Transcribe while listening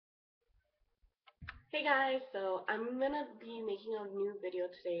Hey guys, so I'm gonna be making a new video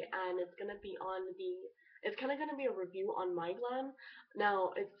today and it's kinda gonna be a review on my Glam.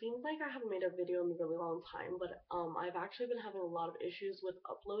 Now, it seems like I haven't made a video in a really long time, but I've actually been having a lot of issues with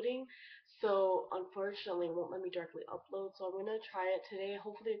uploading, so unfortunately it won't let me directly upload, so I'm gonna try it today.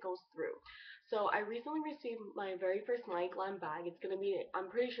 Hopefully it goes through. So I recently received my very first My Glam bag. It's gonna be, I'm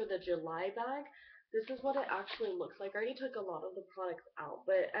pretty sure, the July bag. This is what it actually looks like. I already took a lot of the products out,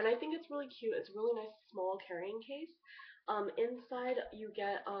 and I think it's really cute. It's a really nice small carrying case. Inside you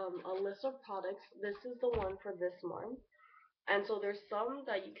get a list of products. This is the one for this month, and so there's some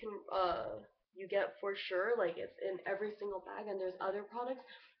that you get for sure, like it's in every single bag, and there's other products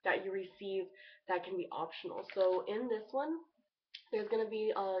that you receive that can be optional. So in this one, there's going to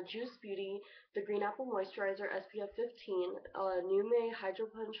be Juice Beauty, the Green Apple Moisturizer SPF 15, New May Hydro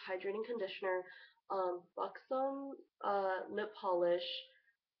Punch Hydrating Conditioner, Buxom Lip Polish,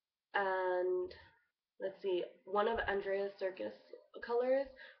 and let's see, one of Andrea's Circus colors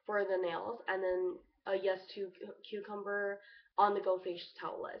for the nails, and then a Yes to Cucumber on the go face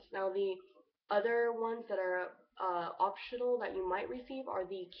towelette. Now the other ones that are optional that you might receive are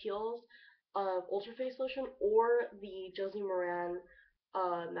the Kiehl's Ultra Face Lotion or the Josie Moran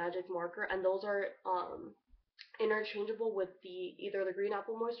Magic Marker, and those are interchangeable with the either the Green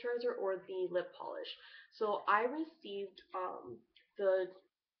Apple Moisturizer or the lip polish. So I received the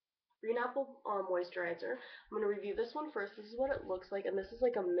Green Apple Moisturizer. I'm going to review this one first. This is what it looks like, and this is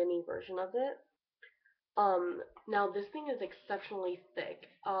like a mini version of it. Now this thing is exceptionally thick.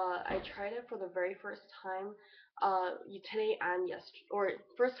 I tried it for the very first time today and yesterday, or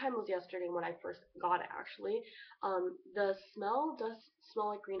first time was yesterday when I first got it actually. The smell does smell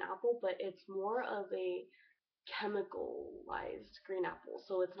like green apple, but it's more of a chemicalized green apple.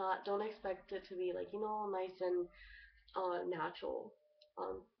 So it's not, don't expect it to be like, nice and natural.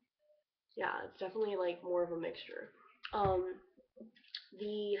 Um, yeah, it's definitely like more of a mixture. Um,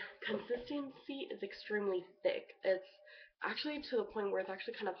 the consistency is extremely thick. It's actually to the point where it's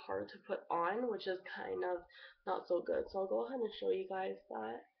actually kind of hard to put on, which is kind of not so good. So I'll go ahead and show you guys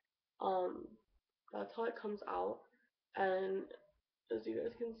that. Um, that's how it comes out. And as you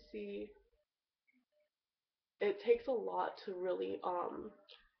guys can see, it takes a lot to really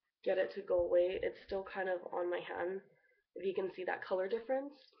get it to go away. It's still kind of on my hand, if you can see that color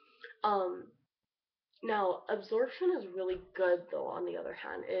difference. Um, Now, absorption is really good though, on the other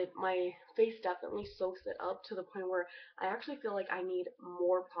hand. My face definitely soaks it up to the point where I actually feel like I need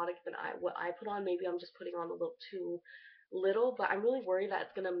more product than what I put on. Maybe I'm just putting on a little too little, but I'm really worried that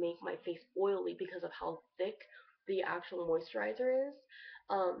it's gonna make my face oily because of how thick the actual moisturizer is.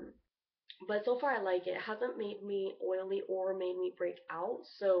 Um, but so far I like it. It hasn't made me oily or made me break out,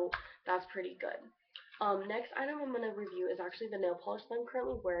 so that's pretty good. Next item I'm going to review is actually the nail polish that I'm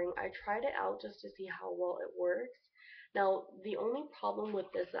currently wearing. I tried it out just to see how well it works. Now, the only problem with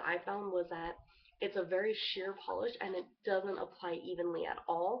this that I found was that it's a very sheer polish and it doesn't apply evenly at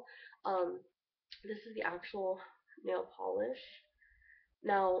all. This is the actual nail polish.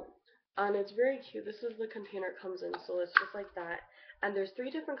 Now, and it's very cute. This is the container it comes in, so it's just like that. And there's three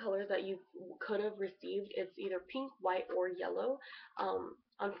different colors that you could have received. It's either pink, white, or yellow.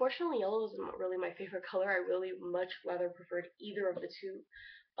 Unfortunately, yellow is not really my favorite color. I really much rather preferred either of the two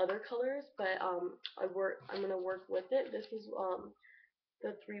other colors, but I'm gonna work with it. This is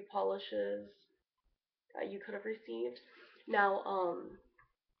the three polishes that you could have received. Now,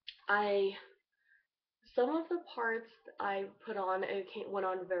 I some of the parts I put on went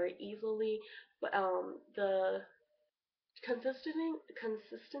on very easily, but the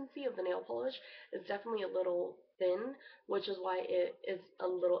consistency of the nail polish is definitely a little thin, which is why it is a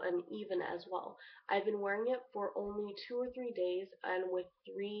little uneven as well. I've been wearing it for only 2 or 3 days, and with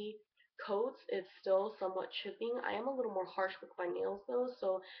three coats, it's still somewhat chipping. I am a little more harsh with my nails though,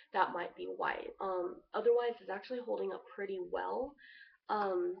 so that might be why. Otherwise, it's actually holding up pretty well.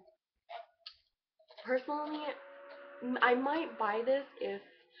 Um, Personally, I might buy this if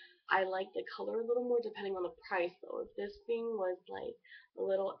I like the color a little more, depending on the price though. If this thing was like a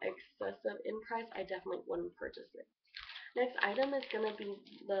little excessive in price, I definitely wouldn't purchase it. Next item is gonna be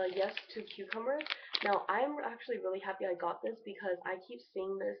the Yes to Cucumbers. Now I'm actually really happy I got this because I keep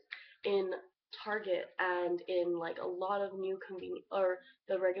seeing this in Target and in like a lot of new convenient or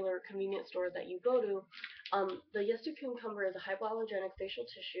the regular convenience stores that you go to. The Yes to Cucumber is a hypoallergenic facial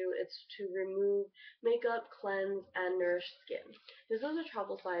tissue. It's to remove makeup, cleanse, and nourish skin. This is a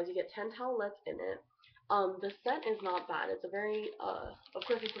travel size. You get 10 towelettes in it. The scent is not bad. It's a very, of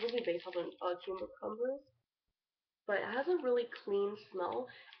course, it's supposed to be based on cucumbers, but it has a really clean smell.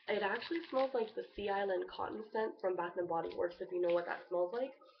 It actually smells like the Sea Island cotton scent from Bath and Body Works, if you know what that smells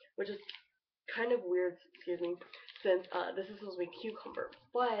like, which is kind of weird, excuse me, since this is supposed to be cucumber.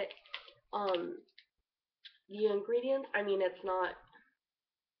 But um, the ingredients, I mean, it's not.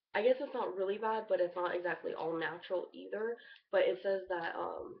 I guess it's not really bad, but it's not exactly all natural either. But it says that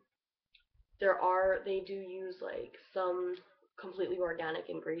they do use like some completely organic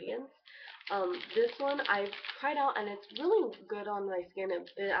ingredients. This one I've tried out and it's really good on my skin.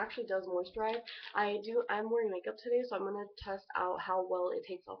 It actually does moisturize. I'm wearing makeup today, so I'm gonna test out how well it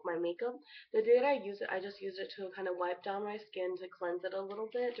takes off my makeup. The day that I use it, I just use it to kind of wipe down my skin to cleanse it a little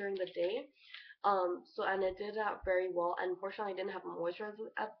bit during the day. And it did that very well. Unfortunately, I didn't have a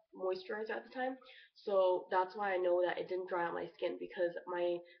moisturizer at the time, so that's why I know that it didn't dry out my skin because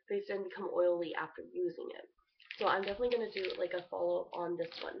my face didn't become oily after using it. So I'm definitely gonna do like a follow up on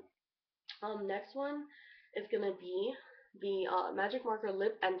this one. Next one is gonna be the Magic Marker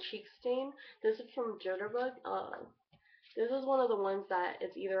Lip and Cheek Stain. This is from Jitterbug. This is one of the ones that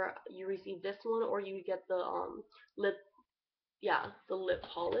it's either you receive this one or you get the lip, yeah, the lip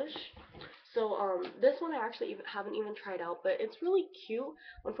polish. So this one I actually haven't even tried out, but it's really cute.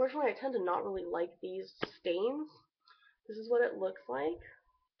 Unfortunately, I tend to not really like these stains. This is what it looks like,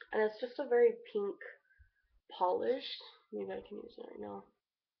 and it's just a very pink polish. Maybe I can use it right now.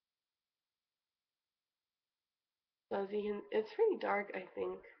 So as you can, it's pretty dark, I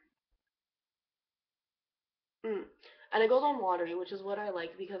think. Mm. And it goes on watery, which is what I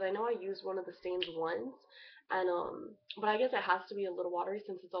like because I know I used one of the stains once, and but I guess it has to be a little watery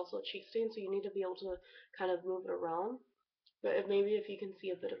since it's also a cheek stain, so you need to be able to kind of move it around. But maybe if you can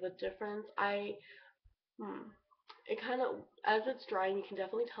see a bit of a difference, it kind of as it's drying, you can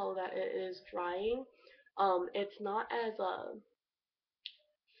definitely tell that it is drying. It's not as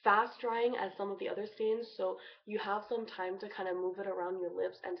fast drying as some of the other stains, so you have some time to kind of move it around your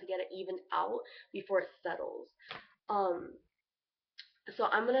lips and to get it even out before it settles. Um, so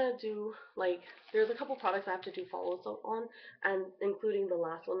I'm gonna do like there's a couple products I have to do follows up on, and including the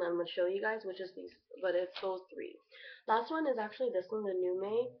last one that I'm gonna show you guys, which is these, but it's those three. Last one is actually this one, the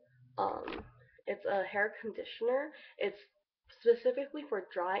Nume. It's a hair conditioner. It's specifically for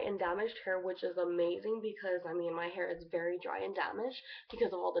dry and damaged hair, which is amazing because I mean my hair is very dry and damaged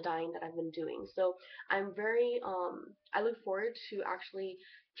because of all the dyeing that I've been doing. So I'm very I look forward to actually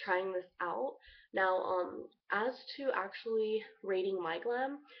trying this out. Now, as to actually rating my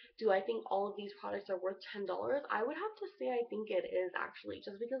glam, do I think all of these products are worth $10? I would have to say I think it is actually,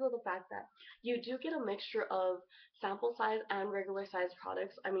 just because of the fact that you do get a mixture of sample size and regular size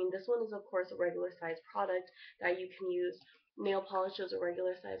products. I mean, this one is of course a regular size product that you can use. Nail polish is a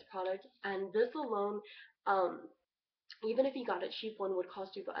regular size product, and this alone, um, even if you got a cheap one, would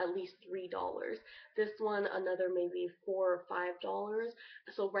cost you at least $3. This one, another maybe $4 or $5.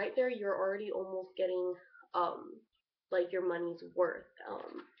 So right there, you're already almost getting um like your money's worth.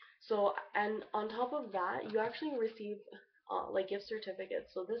 So and on top of that, you actually receive like gift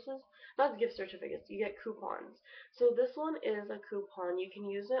certificates. So this is not gift certificates. You get coupons. So this one is a coupon. You can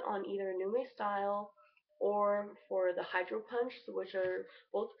use it on either Nume Style or for the Hydro Punch, which are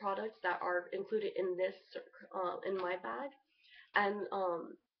both products that are included in this in my bag, and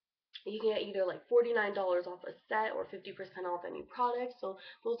you can get either like $49 off a set or 50% off any product. So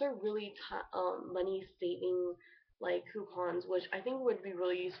those are really money saving like coupons, which I think would be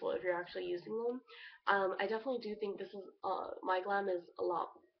really useful if you're actually using them. I definitely do think this is My Glam is a lot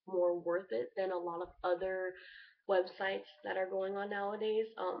more worth it than a lot of other websites that are going on nowadays.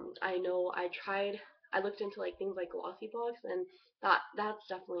 I know I looked into like things like Glossybox, and that's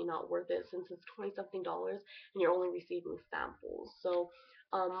definitely not worth it since it's 20 something dollars and you're only receiving samples. So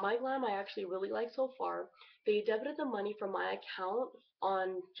my Glam I actually really like so far. They debited the money from my account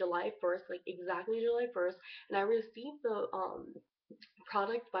on July 1st, like exactly July 1st, and I received the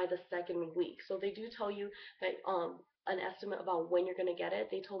product by the second week. So they do tell you that an estimate about when you're gonna get it.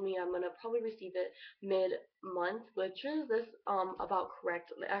 They told me I'm gonna probably receive it mid month, which is this about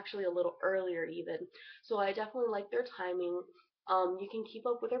correct, actually a little earlier even. So I definitely like their timing. You can keep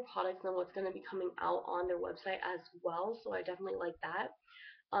up with their products and what's gonna be coming out on their website as well. So I definitely like that.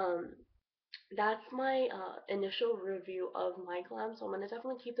 Um, that's my initial review of my glam. So I'm gonna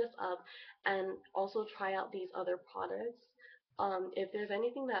definitely keep this up and also try out these other products. If there's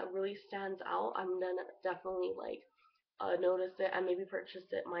anything that really stands out, I'm gonna definitely like notice it and maybe purchase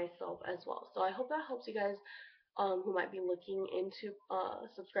it myself as well. So I hope that helps you guys who might be looking into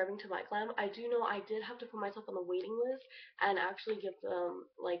subscribing to my glam. I do know I did have to put myself on the waiting list and actually give them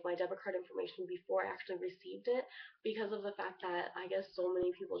like my debit card information before I actually received it because of the fact that I guess so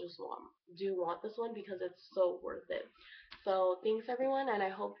many people just do want this one because it's so worth it. So thanks everyone, and I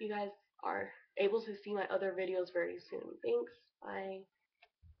hope you guys are able to see my other videos very soon. Thanks. Bye.